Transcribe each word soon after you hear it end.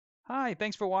Hi,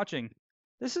 thanks for watching.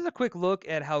 This is a quick look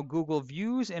at how Google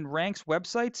views and ranks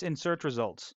websites in search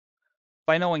results.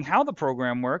 By knowing how the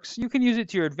program works, you can use it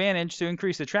to your advantage to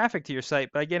increase the traffic to your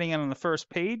site by getting it on the first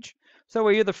page, so that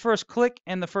way you're the first click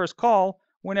and the first call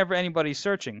whenever anybody's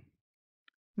searching.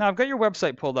 Now I've got your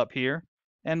website pulled up here,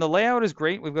 and the layout is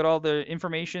great. We've got all the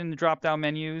information, drop-down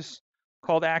menus,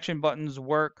 call to action buttons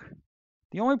work.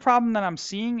 The only problem that I'm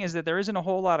seeing is that there isn't a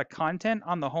whole lot of content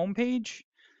on the home page,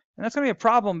 and that's going to be a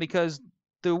problem because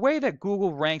the way that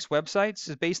Google ranks websites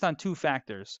is based on two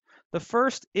factors. The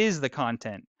first is the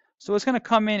content. So it's going to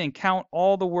come in and count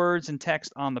all the words and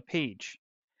text on the page.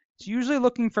 It's usually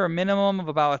looking for a minimum of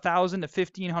about 1,000 to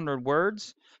 1,500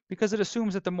 words because it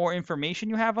assumes that the more information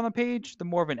you have on the page, the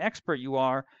more of an expert you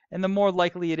are, and the more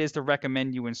likely it is to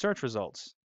recommend you in search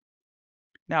results.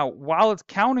 Now, while it's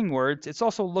counting words, it's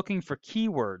also looking for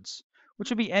keywords, which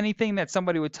would be anything that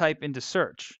somebody would type into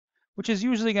search, which is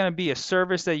usually going to be a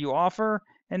service that you offer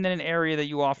and then an area that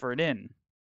you offer it in.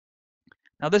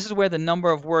 Now, this is where the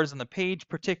number of words on the page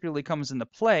particularly comes into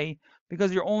play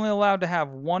because you're only allowed to have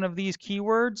one of these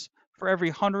keywords for every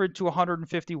 100 to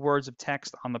 150 words of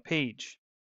text on the page.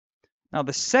 Now,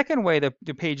 the second way that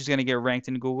the page is going to get ranked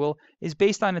in Google is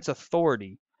based on its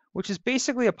authority, which is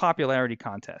basically a popularity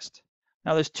contest.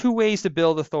 Now, there's two ways to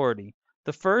build authority.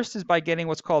 The first is by getting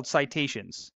what's called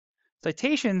citations.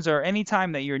 Citations are any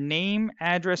time that your name,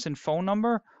 address, and phone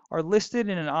number are listed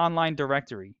in an online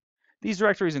directory. These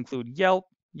directories include Yelp,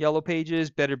 Yellow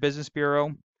Pages, Better Business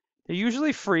Bureau. They're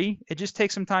usually free. It just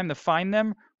takes some time to find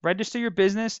them, register your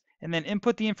business, and then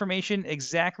input the information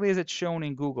exactly as it's shown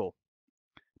in Google.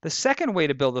 The second way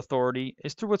to build authority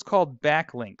is through what's called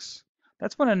backlinks.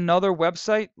 That's when another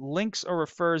website links or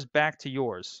refers back to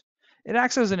yours. It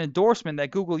acts as an endorsement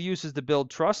that Google uses to build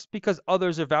trust because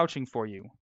others are vouching for you.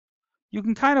 You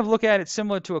can kind of look at it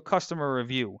similar to a customer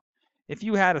review. If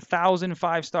you had 1,000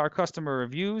 five-star customer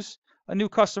reviews, a new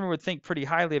customer would think pretty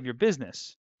highly of your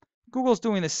business. Google's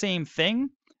doing the same thing,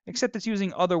 except it's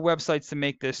using other websites to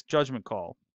make this judgment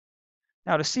call.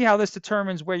 Now, to see how this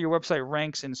determines where your website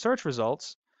ranks in search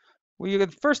results,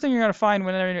 the first thing you're going to find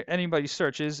when anybody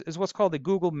searches is what's called the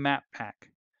Google Map Pack.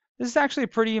 This is actually a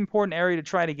pretty important area to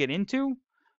try to get into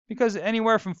because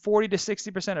anywhere from 40 to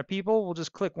 60% of people will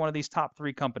just click one of these top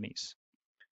three companies.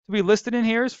 To be listed in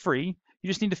here is free. You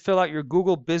just need to fill out your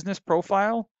Google business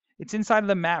profile. It's inside of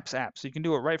the Maps app, so you can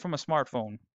do it right from a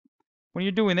smartphone. When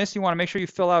you're doing this, you want to make sure you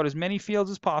fill out as many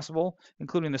fields as possible,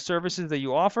 including the services that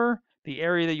you offer, the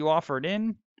area that you offer it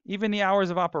in, even the hours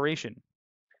of operation.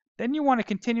 Then you want to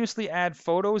continuously add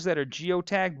photos that are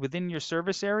geotagged within your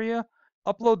service area,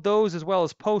 upload those as well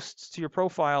as posts to your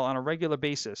profile on a regular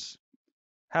basis.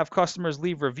 Have customers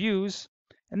leave reviews,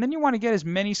 and then you want to get as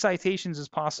many citations as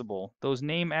possible. Those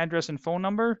name, address, and phone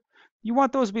number, you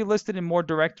want those to be listed in more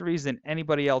directories than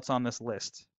anybody else on this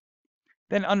list.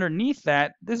 Then underneath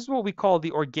that, this is what we call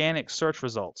the organic search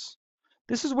results.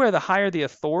 This is where the higher the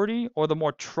authority or the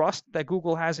more trust that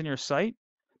Google has in your site,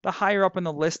 the higher up in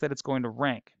the list that it's going to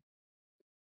rank.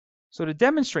 So to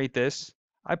demonstrate this,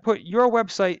 I put your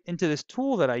website into this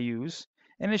tool that I use,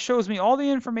 and it shows me all the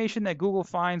information that Google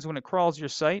finds when it crawls your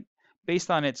site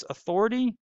based on its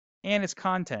authority and its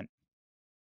content.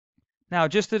 Now,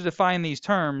 just to define these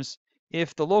terms,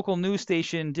 if the local news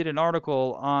station did an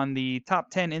article on the top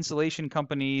 10 insulation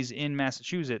companies in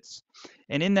Massachusetts,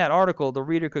 and in that article, the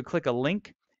reader could click a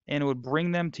link and it would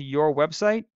bring them to your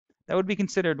website, that would be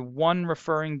considered one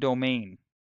referring domain.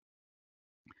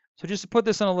 So just to put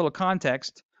this in a little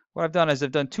context, what I've done is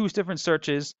I've done two different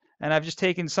searches, and I've just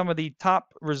taken some of the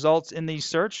top results in these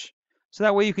search, so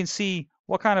that way you can see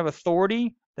what kind of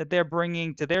authority that they're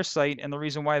bringing to their site and the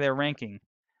reason why they're ranking.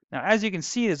 Now, as you can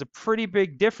see, there's a pretty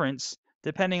big difference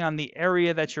depending on the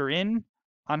area that you're in,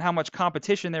 on how much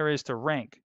competition there is to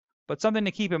rank. But something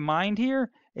to keep in mind here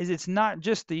is it's not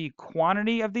just the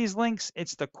quantity of these links,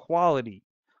 it's the quality.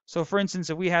 So for instance,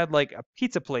 if we had like a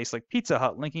pizza place like Pizza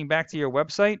Hut linking back to your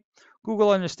website,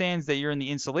 Google understands that you're in the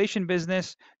insulation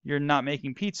business, you're not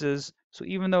making pizzas, so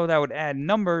even though that would add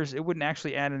numbers, it wouldn't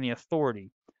actually add any authority.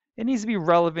 It needs to be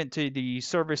relevant to the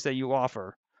service that you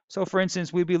offer. So for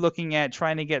instance, we'd be looking at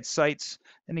trying to get sites,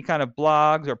 any kind of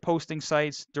blogs or posting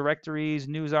sites, directories,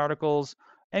 news articles,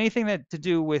 anything that to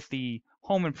do with the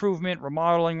home improvement,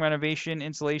 remodeling, renovation,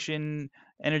 insulation,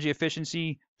 energy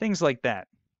efficiency, things like that.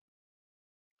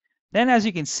 Then as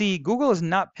you can see, Google is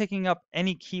not picking up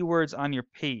any keywords on your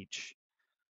page.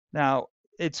 Now,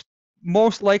 it's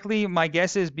most likely, my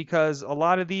guess is because a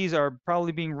lot of these are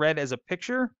probably being read as a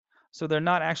picture, so they're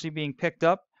not actually being picked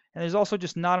up. And there's also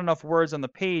just not enough words on the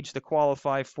page to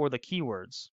qualify for the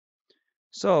keywords.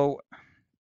 So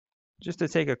Just to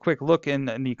take a quick look in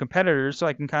the competitors so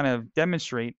I can kind of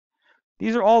demonstrate.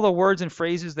 These are all the words and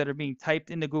phrases that are being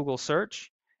typed into Google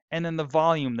search, and then the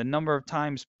volume, the number of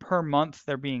times per month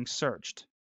they're being searched.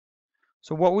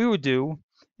 So what we would do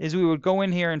is we would go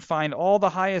in here and find all the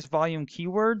highest volume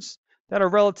keywords that are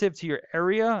relative to your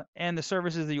area and the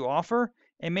services that you offer,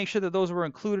 and make sure that those were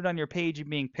included on your page and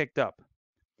being picked up.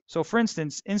 So for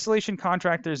instance, installation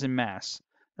contractors in Mass.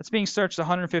 That's being searched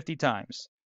 150 times.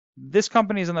 This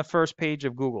company is on the first page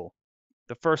of Google,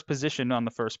 the first position on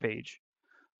the first page.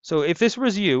 So if this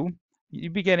was you,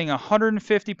 you'd be getting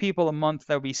 150 people a month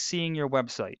that would be seeing your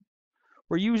website.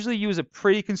 We usually use a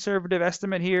pretty conservative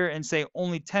estimate here and say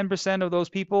only 10% of those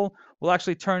people will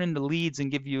actually turn into leads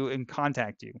and give you and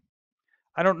contact you.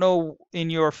 I don't know in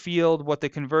your field what the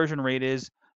conversion rate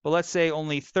is, but let's say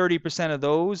only 30% of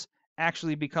those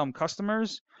actually become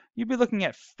customers. You'd be looking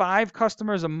at 5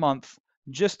 customers a month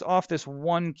just off this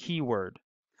one keyword.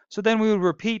 So then we would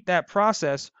repeat that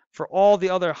process for all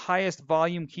the other highest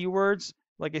volume keywords,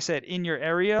 like I said, in your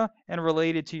area and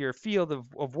related to your field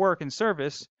of work and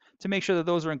service to make sure that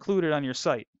those are included on your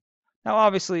site. Now,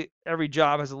 obviously, every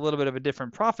job has a little bit of a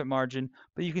different profit margin,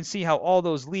 but you can see how all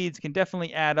those leads can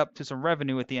definitely add up to some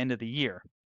revenue at the end of the year.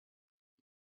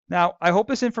 Now, I hope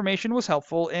this information was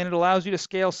helpful and it allows you to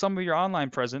scale some of your online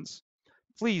presence.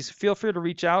 Please feel free to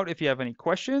reach out if you have any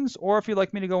questions or if you'd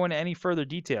like me to go into any further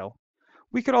detail.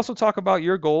 We could also talk about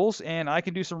your goals and I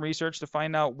can do some research to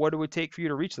find out what it would take for you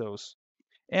to reach those.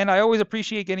 And I always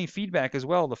appreciate getting feedback as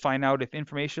well to find out if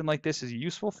information like this is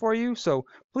useful for you. So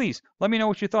please let me know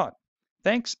what you thought.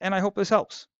 Thanks, and I hope this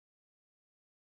helps.